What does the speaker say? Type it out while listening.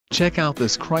Check out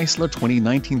this Chrysler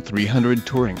 2019 300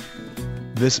 Touring.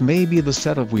 This may be the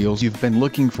set of wheels you've been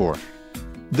looking for.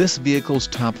 This vehicle's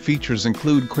top features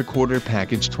include quick order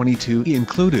package 22E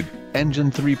included,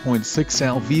 engine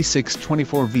 3.6L V6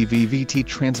 24V VVT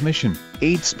transmission,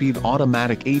 8-speed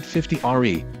automatic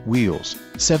 850RE, wheels,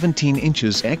 17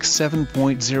 inches x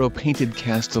 7.0 painted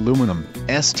cast aluminum,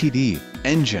 STD,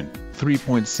 engine,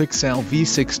 3.6L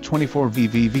V6 24V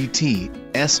VVT,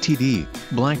 STD,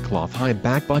 black cloth high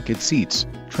back bucket seats,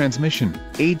 transmission,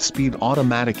 8-speed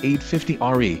automatic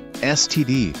 850RE,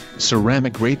 STD,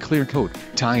 ceramic gray clear coat,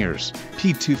 tires,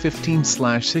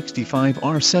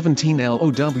 P215/65R17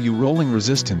 LOW rolling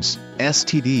resistance,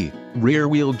 STD,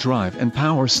 rear-wheel drive and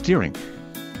power steering.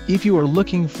 If you are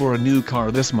looking for a new car,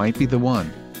 this might be the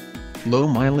one. Low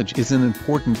mileage is an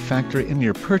important factor in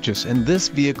your purchase, and this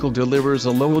vehicle delivers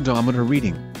a low odometer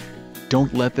reading.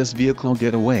 Don't let this vehicle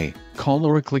get away. Call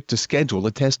or click to schedule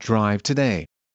a test drive today.